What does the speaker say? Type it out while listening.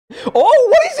Oh,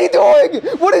 what is he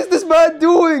doing? What is this man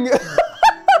doing?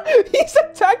 He's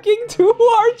attacking 2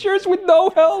 archers with no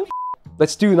health.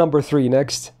 Let's do number 3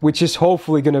 next, which is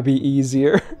hopefully gonna be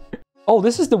easier. Oh,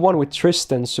 this is the one with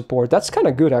Tristan's support. That's kind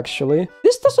of good, actually.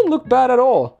 This doesn't look bad at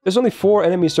all. There's only 4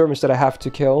 enemy servants that I have to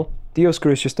kill.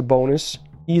 Dioscur is just a bonus.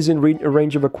 He's in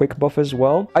range of a quick buff as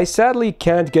well. I sadly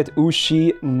can't get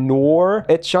Ushi nor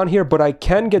Etchan here, but I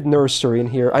can get Nursery in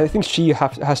here. I think she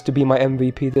has to be my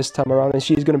MVP this time around, and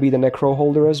she's gonna be the Necro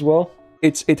holder as well.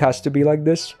 It has to be like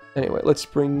this. Anyway, let's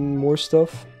bring more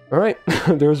stuff. Alright,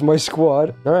 there's my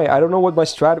squad. Alright, I don't know what my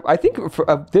strat... I think for,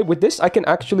 with this, I can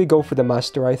actually go for the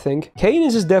Master, I think.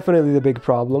 CAENIS is definitely the big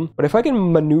problem. But if I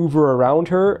can maneuver around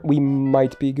her, we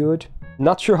might be good.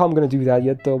 Not sure how I'm gonna do that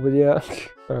yet, though, but yeah.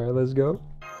 Alright, let's go.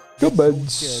 Good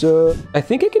buds. I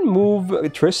think I can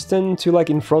move Tristan to, like,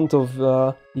 in front of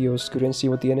Dioscur and see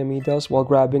what the enemy does while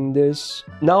grabbing this.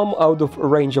 Now I'm out of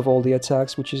range of all the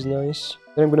attacks, which is nice.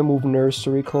 Then I'm gonna move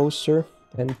Nursery closer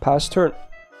and pass turn.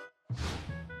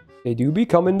 They do be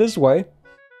coming this way.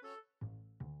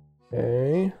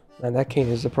 Okay. And that Kane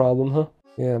is a problem, huh?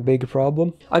 Yeah, big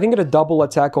problem. I can get a double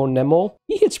attack on Nemo.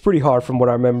 He hits pretty hard from what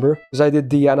I remember. Because I did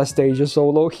the Anastasia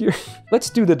solo here. Let's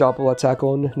do the double attack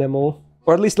on Nemo.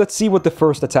 Or at least let's see what the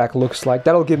first attack looks like.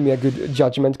 That'll give me a good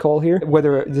judgment call here.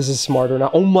 Whether this is smart or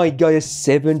not. Oh my god,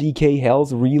 70k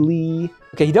health? Really?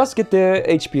 Okay, he does get the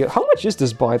HP. How much is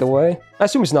this, by the way? I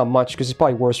assume it's not much, because it's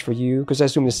probably worse for you. Because I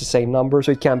assume it's the same number,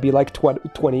 so it can't be like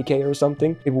 20k or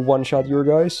something. It will one-shot your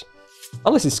guys.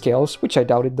 Unless it scales, which I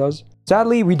doubt it does.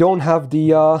 Sadly, we don't have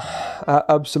the,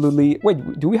 absolutely...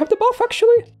 Wait, do we have the buff,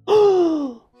 actually?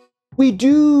 We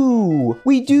do!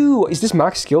 We do! Is this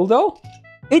max skill, though?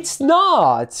 It's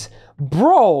not!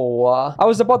 Bro! I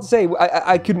was about to say,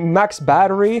 I could max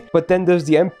battery, but then there's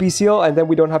the MP seal, and then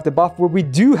we don't have the buff, where we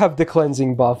do have the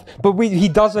cleansing buff. But he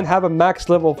doesn't have a max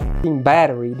level f***ing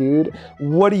battery, dude.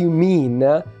 What do you mean?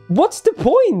 What's the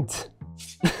point?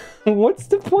 What's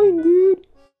the point, dude?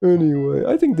 Anyway,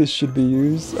 I think this should be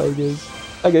used, I guess.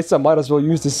 I guess I might as well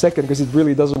use the second, because it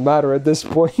really doesn't matter at this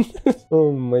point.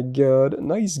 Oh my god.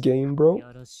 Nice game, bro.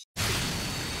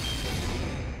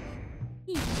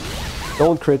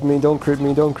 Don't crit me, don't crit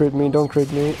me, don't crit me, don't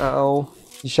crit me. Ow.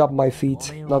 He shot my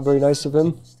feet. Not very nice of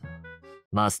him.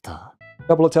 Master.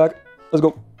 Double attack. Let's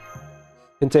go.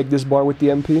 Can take this bar with the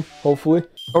MP, hopefully.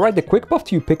 Alright, the quick buff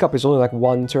to you pick up is only like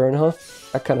 1 turn, huh?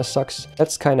 That kind of sucks.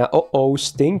 That's kind of, uh-oh,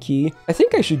 stinky. I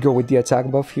think I should go with the attack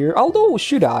buff here. Although,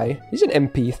 should I? He's an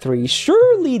MP3.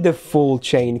 Surely the full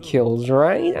chain kills,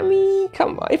 right? I mean,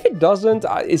 come on. If it doesn't,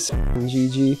 it's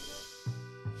GG.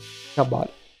 Come on.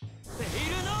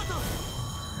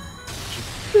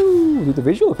 Ooh, the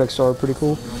visual effects are pretty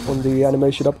cool on the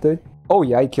animation update. Oh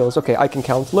yeah, he kills. Okay, I can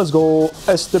count. Let's go.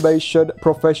 Estimation,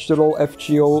 professional,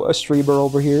 FGO, streamer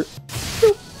over here.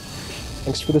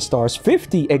 Thanks for the stars.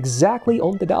 50 exactly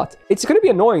on the dot. It's gonna be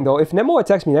annoying though. If Nemo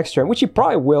attacks me next turn, which he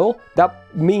probably will,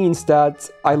 that means that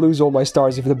I lose all my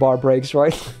stars if the bar breaks,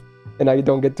 right? And I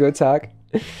don't get to attack.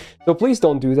 So please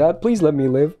don't do that. Please let me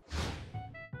live.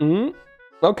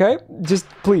 Okay, just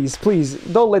please, please,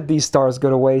 don't let these stars go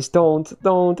to waste.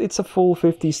 Don't. It's a full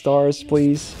 50 stars,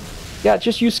 please. Yeah,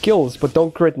 just use skills, but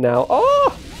don't crit now.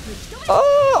 Oh!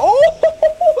 Oh!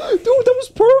 Dude, that was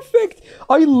perfect!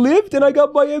 I lived and I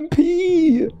got my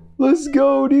MP! Let's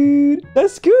go, dude.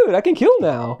 That's good. I can kill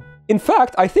now. In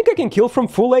fact, I think I can kill from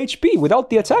full HP without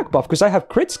the attack buff, because I have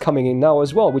crits coming in now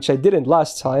as well, which I didn't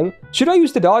last time. Should I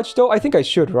use the dodge, though? I think I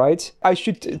should, right? I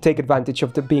should take advantage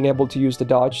of being able to use the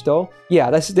dodge, though. Yeah,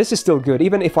 this is still good.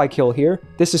 Even if I kill here,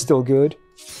 this is still good.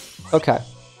 Okay.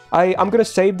 I'm gonna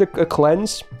save the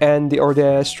cleanse and or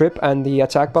the strip and the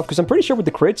attack buff, because I'm pretty sure with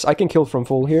the crits, I can kill from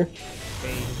full here.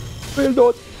 Fail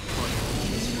dot.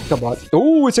 Come on.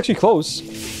 Oh, it's actually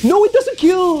close. No, it doesn't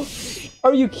kill!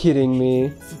 Are you kidding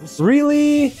me?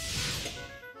 Really?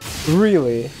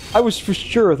 Really? I was for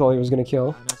sure thought he was gonna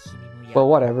kill. Well,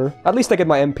 whatever. At least I get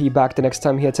my MP back the next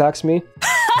time he attacks me.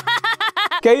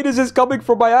 CAENIS is coming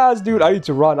for my ass, dude. I need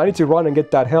to run. I need to run and get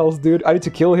that health, dude. I need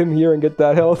to kill him here and get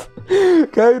that health.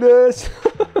 CAENIS!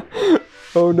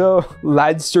 Oh no.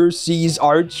 Lancer sees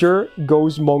Archer,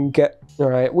 goes Monkey.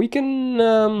 Alright, we can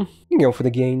go for the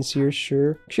gains here,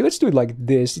 sure. Actually, let's do it like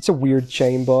this. It's a weird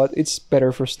chain, but it's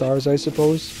better for stars, I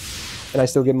suppose. And I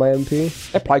still get my MP.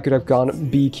 I probably could have gone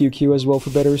BQQ as well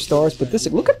for better stars, but this,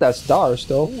 look at that stars,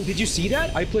 though. Ooh, did you see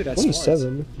that? I played that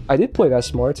 27. smart. I did play that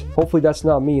smart. Hopefully that's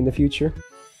not me in the future.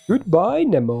 Goodbye,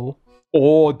 Nemo.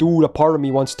 Oh, dude, a part of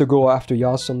me wants to go after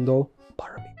Yasun, though.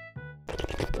 Part of me.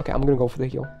 Okay, I'm gonna go for the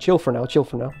heal. Chill for now, chill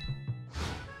for now.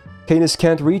 CAENIS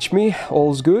can't reach me.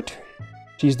 All's good.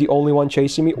 She's the only one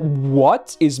chasing me.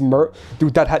 What is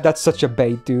Dude, that's such a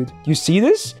bait, dude. You see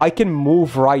this? I can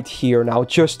move right here now,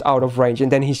 just out of range,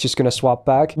 and then he's just gonna swap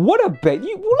back. What a bait.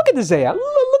 Look at this AI.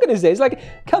 Look at this AI. It's like,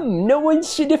 come, no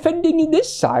one's defending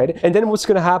this side. And then what's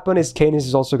gonna happen is CAENIS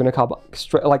is also gonna come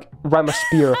straight, like, ram a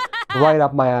spear right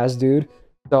up my ass, dude.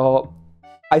 So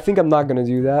I think I'm not gonna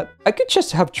do that. I could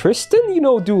just have Tristan, you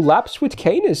know, do laps with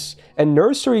CAENIS. And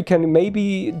Nursery can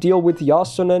maybe deal with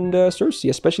Yasun and Cersei,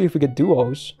 especially if we get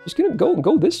duos. Just gonna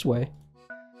go this way.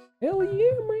 Hell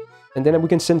yeah, man. And then we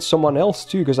can send someone else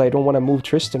too, because I don't want to move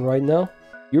Tristan right now.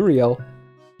 Uriel.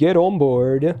 Get on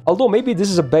board. Although maybe this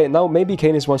is a bait. Now maybe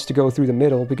CAENIS wants to go through the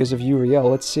middle because of Uriel.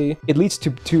 Let's see. It leads to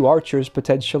 2 archers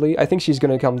potentially. I think she's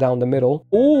gonna come down the middle.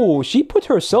 Oh, she put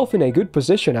herself in a good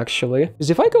position actually. Because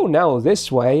if I go now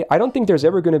this way, I don't think there's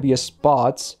ever gonna be a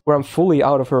spot where I'm fully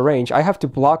out of her range. I have to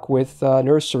block with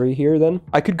Nursery here then.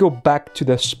 I could go back to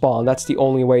the spawn. That's the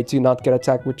only way to not get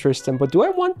attacked with Tristan. But do I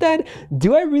want that?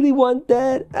 Do I really want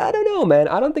that? I don't know, man.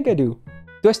 I don't think I do.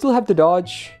 Do I still have the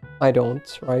dodge? I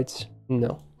don't, right?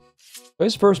 No.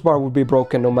 His first bar would be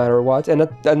broken no matter what, and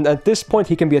at this point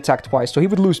he can be attacked twice, so he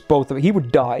would lose both of it. He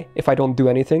would die if I don't do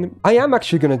anything. I am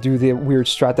actually gonna do the weird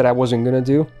strat that I wasn't gonna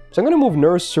do. So I'm gonna move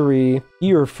Nursery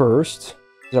here first,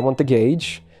 because I want the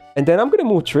gauge, and then I'm gonna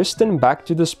move Tristan back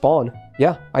to the spawn.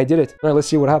 Yeah, I did it. All right, let's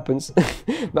see what happens.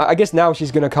 I guess now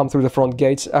she's gonna come through the front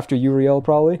gates after Uriel,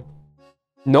 probably.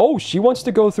 No, she wants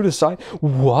to go through the side.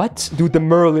 What? Dude, the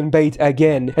Merlin bait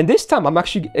again. And this time, I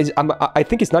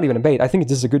think it's not even a bait. I think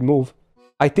this is a good move.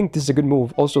 I think this is a good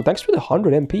move. Also, thanks for the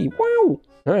 100 MP. Wow.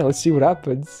 All right, let's see what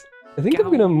happens. I think I'm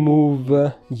going to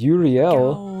move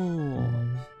Uriel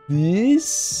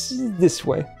this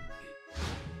way.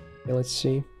 Okay, let's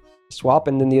see. Swap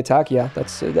and then the attack. Yeah,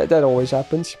 that always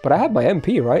happens. But I have my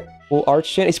MP, right? Well,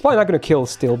 Arch Chain. It's probably not going to kill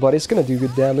still, but it's going to do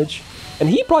good damage. And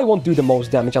he probably won't do the most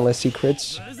damage unless he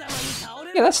crits.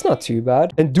 Yeah, that's not too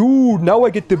bad. And dude, now I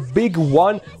get the big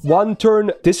one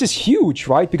turn. This is huge,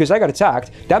 right? Because I got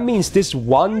attacked. That means this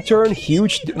 1 turn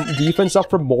huge defense up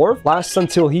for Morph lasts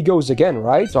until he goes again,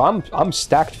 right? So I'm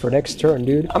stacked for next turn,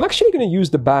 dude. I'm actually going to use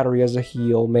the battery as a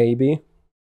heal, maybe.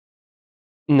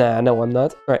 Nah, no, I'm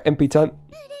not. All right, MP time.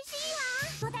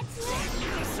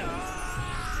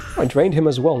 I drained him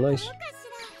as well. Nice.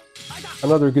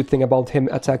 Another good thing about him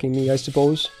attacking me, I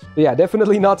suppose. But yeah,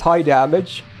 definitely not high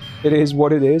damage. It is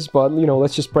what it is, but, you know,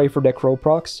 let's just pray for Necro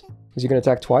procs. Is he gonna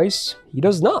attack twice? He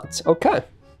does not. Okay.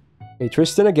 Okay,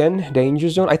 Tristan again. Danger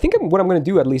zone. I think what I'm gonna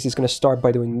do, at least, is gonna start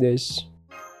by doing this.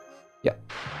 Yeah.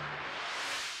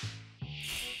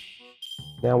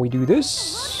 Now we do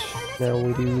this. Now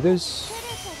we do this.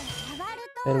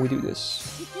 And we do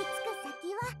this.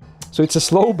 So it's a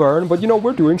slow burn, but, you know,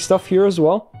 we're doing stuff here as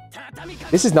well.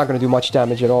 This is not gonna do much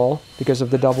damage at all, because of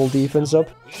the double defense up.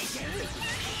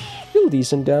 Still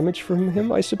decent damage from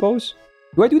him, I suppose.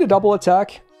 Do I do the double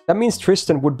attack? That means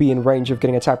Tristan would be in range of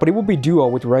getting attacked, but it would be duo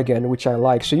with Regen, which I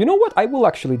like. So you know what? I will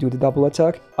actually do the double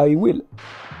attack. I will.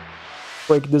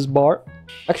 Break this bar.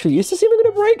 Actually, is this even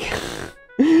gonna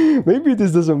break? Maybe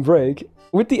this doesn't break.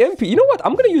 With the MP, you know what?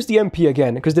 I'm gonna use the MP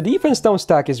again, because the defense down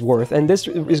stack is worth, and this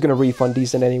is gonna refund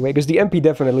decent anyway, because the MP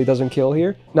definitely doesn't kill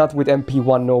here. Not with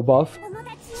MP1 no buff.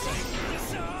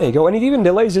 There you go, and it even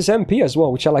delays his MP as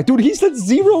well, which I like. Dude, he's at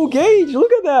 0 gauge!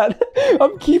 Look at that!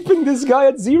 I'm keeping this guy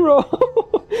at 0!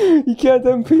 He can't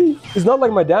MP. It's not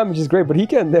like my damage is great, but he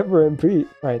can never MP.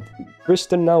 Right,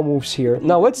 Tristan now moves here.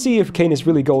 Now, let's see if CAENIS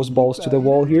really goes balls to the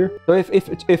wall here. So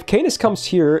if CAENIS comes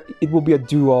here, it will be a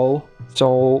duo.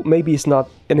 So maybe it's not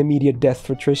an immediate death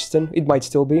for Tristan. It might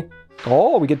still be.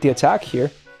 Oh, we get the attack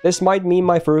here. This might mean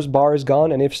my first bar is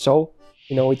gone, and if so,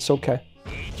 you know, it's okay.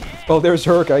 Oh, there's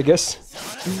Herc, I guess.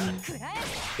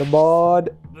 The mod.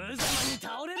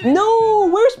 No,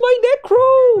 where's my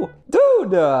Necro?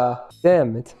 Dude,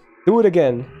 damn it. Do it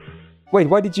again. Wait,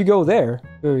 why did you go there?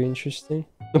 Very interesting.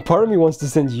 A part of me wants to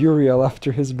send Uriel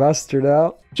after his bastard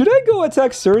out. Should I go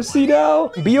attack Cersei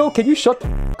now? Bio, can you shut the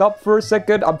f up for a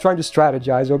second? I'm trying to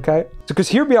strategize, okay? So, because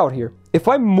hear me out here. If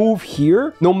I move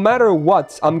here, no matter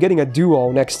what, I'm getting a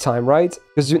duo next time, right?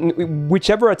 Because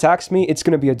whichever attacks me, it's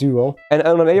gonna be a duo. And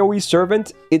on an AoE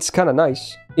servant, it's kind of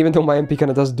nice. Even though my MP kind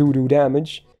of does doo-doo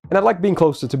damage. And I like being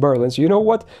closer to Berlin, so you know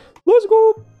what? Let's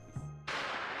go!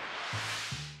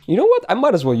 You know what? I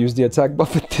might as well use the attack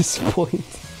buff at this point.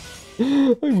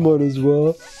 I might as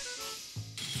well.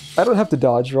 I don't have to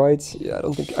dodge, right? Yeah, I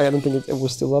don't think it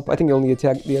was still up. I think only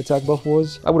the attack buff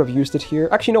was. I would have used it here.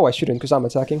 Actually, no, I shouldn't, because I'm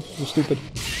attacking. I'm stupid.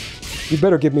 You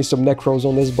better give me some Necros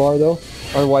on this bar, though.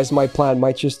 Otherwise, my plan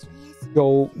might just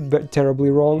go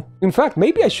terribly wrong. In fact,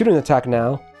 maybe I shouldn't attack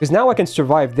now, because now I can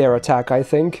survive their attack, I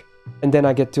think. And then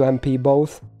I get to MP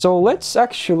both. So let's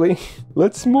actually...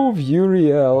 let's move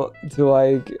Uriel to,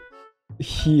 like,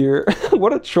 here.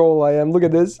 What a troll I am. Look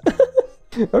at this.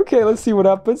 Okay, let's see what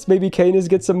happens. Maybe CAENIS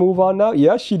gets a move on now.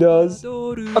 Yeah, she does.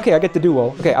 Okay, I get the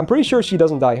duo. Okay, I'm pretty sure she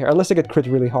doesn't die here. Unless I get crit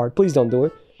really hard. Please don't do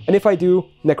it. And if I do,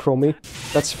 Necro me.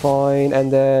 That's fine.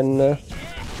 And then...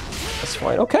 that's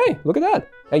fine. Okay, look at that.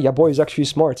 Hey, yeah, boy is actually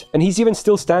smart. And he's even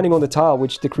still standing on the tile,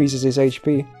 which decreases his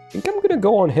HP. I think I'm gonna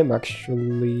go on him,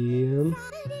 actually.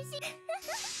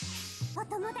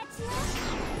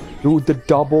 Dude, the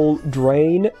double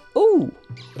drain. Oh,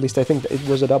 at least I think it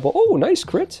was a double. Oh, nice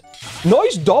crit.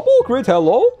 Nice double crit,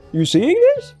 hello? You seeing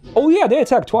this? Oh yeah, they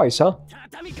attacked twice, huh?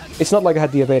 It's not like I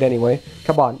had the evade anyway.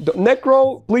 Come on.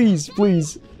 Necro, please,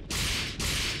 please.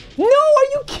 No, are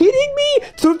you kidding me?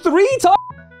 To 3 times?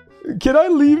 Can I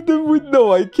leave them with...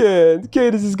 No, I can't.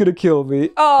 CAENIS is gonna kill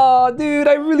me. Ah, dude,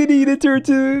 I really needed her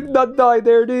to not die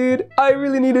there, dude. I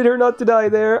really needed her not to die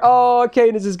there. Oh,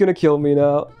 CAENIS is gonna kill me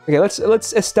now. Okay, let's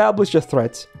establish a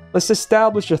threat. Let's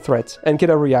establish a threat and get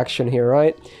a reaction here,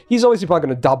 right? He's obviously probably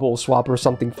gonna double swap or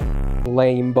something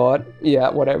lame, but yeah,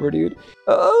 whatever, dude.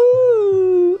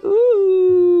 Oh,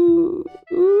 ooh,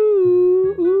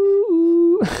 ooh,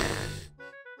 ooh.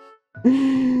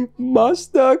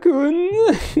 Masta-kun.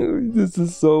 This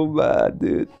is so bad,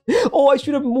 dude. Oh, I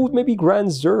should have moved maybe Grand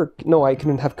Zerk. No, I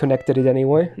couldn't have connected it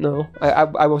anyway. No,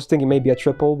 I was thinking maybe a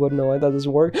triple, but no, that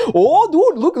doesn't work. Oh,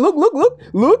 dude, look, look, look, look,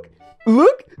 look.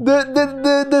 Look,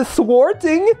 the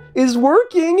thwarting is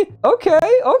working.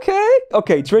 Okay, okay.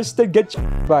 Okay, Tristan, get your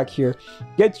back here.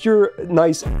 Get your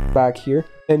nice back here.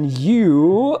 And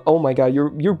you... Oh my god,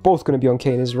 you're both gonna be on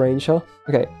CAENIS range, huh?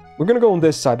 Okay, we're gonna go on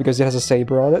this side because it has a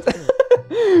saber on it.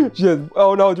 Shit.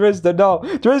 Oh no, Tristan, no.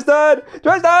 Tristan!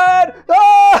 Tristan!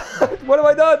 Ah! What have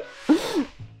I done?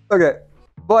 Okay.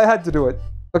 Well, I had to do it.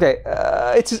 Okay,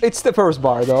 it's the first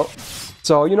bar, though.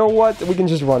 So, you know what? We can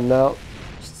just run now.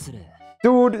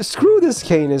 Dude, screw this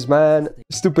CAENIS, man.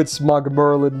 Stupid smug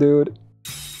Merlin, dude.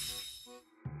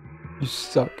 You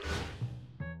suck.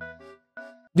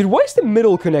 Dude, why is the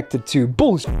middle connected to?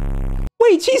 Bullshit.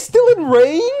 Wait, she's still in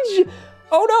range?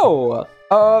 Oh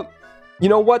no. You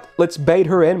know what? Let's bait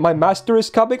her in. My master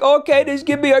is coming. Okay, just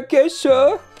give me a kiss,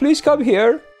 sir. Please come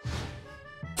here.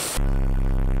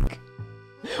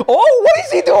 Oh, what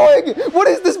is he doing? What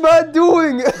is this man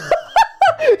doing?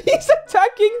 He's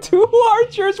attacking 2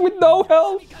 archers with no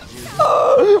health.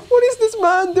 What is this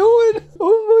man doing?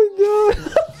 Oh my god.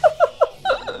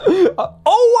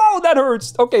 Oh wow, that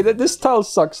hurts. Okay, this tile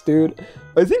sucks, dude.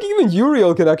 I think even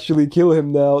Uriel can actually kill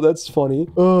him now. That's funny.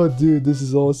 Oh, dude, this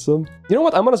is awesome. You know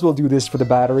what? I might as well do this for the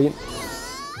battery.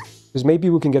 Because maybe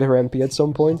we can get her MP at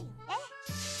some point.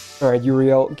 Alright,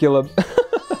 Uriel, kill him.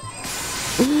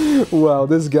 Wow,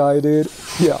 this guy, dude.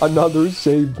 Yeah, another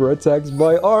saber attacks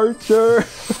by archer.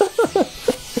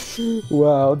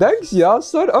 Wow, thanks,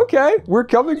 Yasun. Okay, we're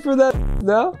coming for that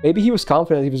now. Maybe he was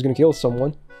confident he was gonna kill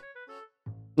someone.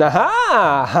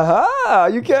 Aha! Haha!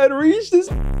 You can't reach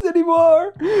this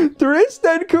anymore!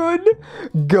 Tristan-kun!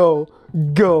 Go!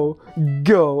 Go!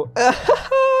 Go!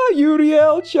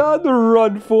 Uriel-chan,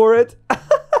 run for it!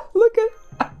 Look at...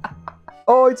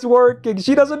 Oh, it's working.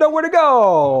 She doesn't know where to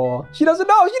go. She doesn't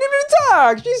know. She didn't even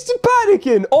attack. She's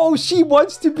panicking. Oh, she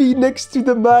wants to be next to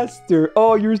the master.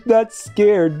 Oh, you're that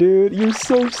scared, dude. You're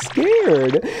so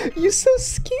scared. You're so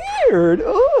scared.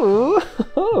 Oh.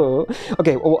 Oh.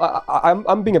 Okay, well,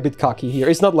 I'm being a bit cocky here.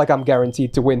 It's not like I'm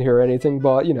guaranteed to win here or anything,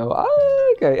 but, you know,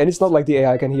 okay. And it's not like the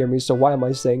AI can hear me, so why am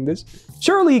I saying this?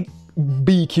 Surely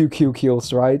BQQ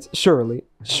kills, right? Surely.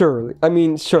 Surely. I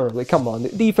mean, surely. Come on.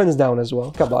 Defense down as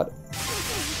well. Come on.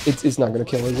 It's not gonna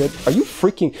kill, is it? Are you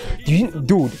freaking...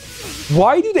 Dude,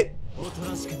 why did it...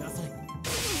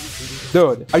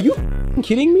 Dude, are you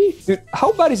kidding me? Dude,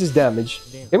 how bad is his damage?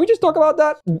 Can we just talk about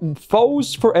that?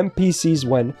 Foes for NPCs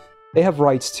when they have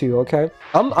rights too, okay?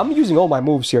 I'm using all my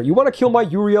moves here. You want to kill my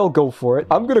Uriel? Go for it.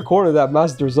 I'm gonna corner that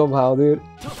master somehow, dude.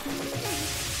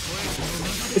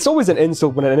 It's always an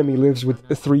insult when an enemy lives with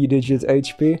 3-digit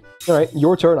HP. Alright,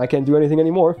 your turn. I can't do anything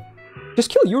anymore. Just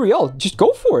kill Uriel. Just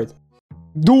go for it.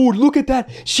 Dude, look at that.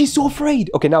 She's so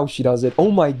afraid. Okay, now she does it.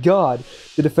 Oh my god.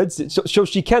 The defense... So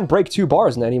she can't break 2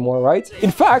 bars anymore, right?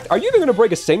 In fact, are you even gonna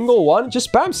break a single one? Just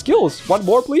spam skills. One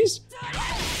more, please.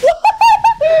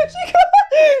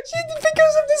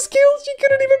 Because of the skills, she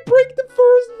couldn't even break the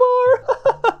first bar.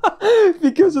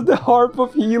 Because of the Harp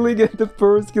of Healing and the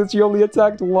first skill, she only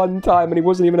attacked 1 time and it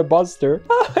wasn't even a buster.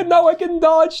 And now I can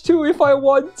dodge 2 if I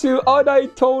want to, and I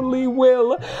totally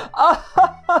will.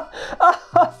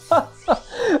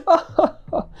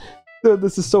 Dude,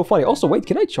 this is so funny. Also, wait,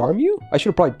 can I charm you? I should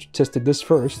have probably tested this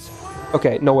first.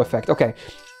 Okay, no effect. Okay.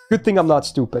 Good thing I'm not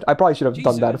stupid. I probably should have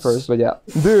done that first, but yeah.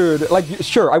 Dude, like,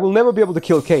 sure, I will never be able to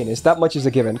kill CAENIS. That much is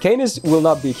a given. CAENIS will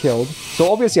not be killed.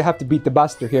 So obviously I have to beat the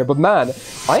bastard here. But man,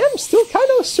 I am still kind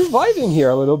of surviving here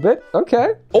a little bit.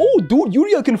 Okay. Oh, dude,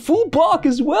 Yuria can full block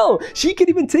as well. She can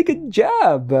even take a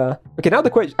jab. Okay, now the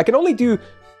question. I can only do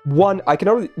one. I can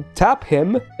only tap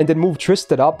him and then move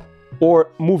Tristan up.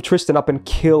 Or move Tristan up and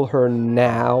kill her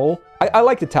now. I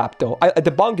like the tap, though.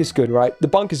 The bonk is good, right? The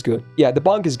bonk is good. Yeah, the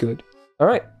bonk is good. All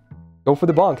right. Go for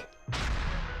the bonk.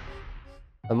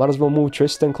 I might as well move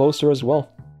Tristan closer as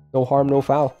well. No harm, no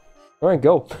foul. All right,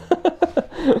 go.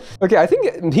 Okay, I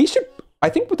think he should... I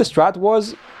think what the strat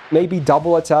was, maybe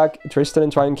double attack Tristan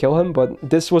and try and kill him, but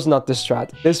this was not the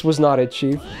strat. This was not it,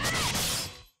 Chief.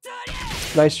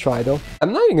 Nice try, though.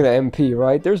 I'm not even gonna MP,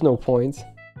 right? There's no point.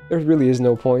 There really is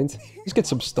no point. Just get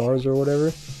some stars or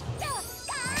whatever.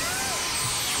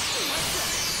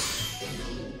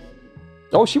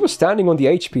 Oh, she was standing on the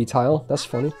HP tile. That's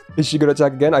funny. Is she gonna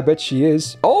attack again? I bet she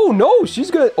is. Oh, no! She's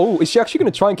gonna... Oh, is she actually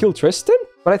gonna try and kill Tristan?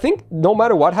 But I think no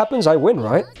matter what happens, I win,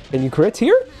 right? Can you crit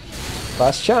here?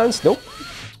 Last chance. Nope.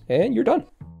 And you're done.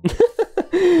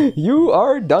 You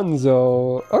are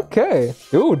donezo. Okay.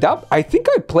 Dude, that... I think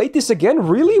I played this again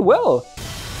really well.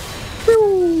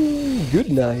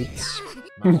 Good night.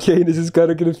 Okay, this is kind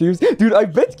of confused. Dude, I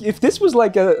bet if this was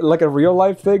like a real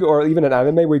life thing or even an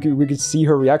anime where we could see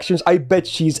her reactions, I bet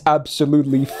she's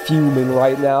absolutely fuming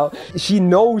right now. She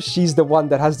knows she's the one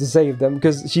that has to save them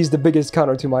because she's the biggest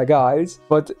counter to my guys.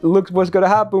 But look what's gonna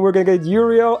happen. We're gonna get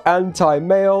Yurio,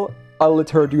 anti-male. I'll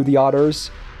let her do the others.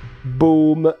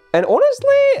 Boom. And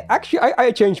honestly, actually,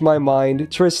 I changed my mind.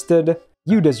 Tristan,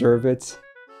 you deserve it.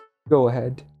 Go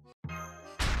ahead.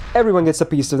 Everyone gets a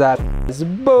piece of that.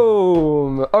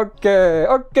 Boom! Okay,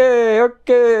 okay,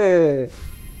 okay.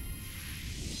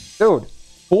 Dude,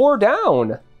 4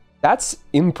 down. That's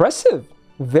impressive.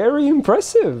 Very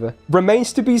impressive.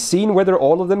 Remains to be seen whether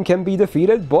all of them can be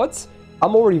defeated, but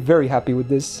I'm already very happy with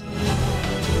this.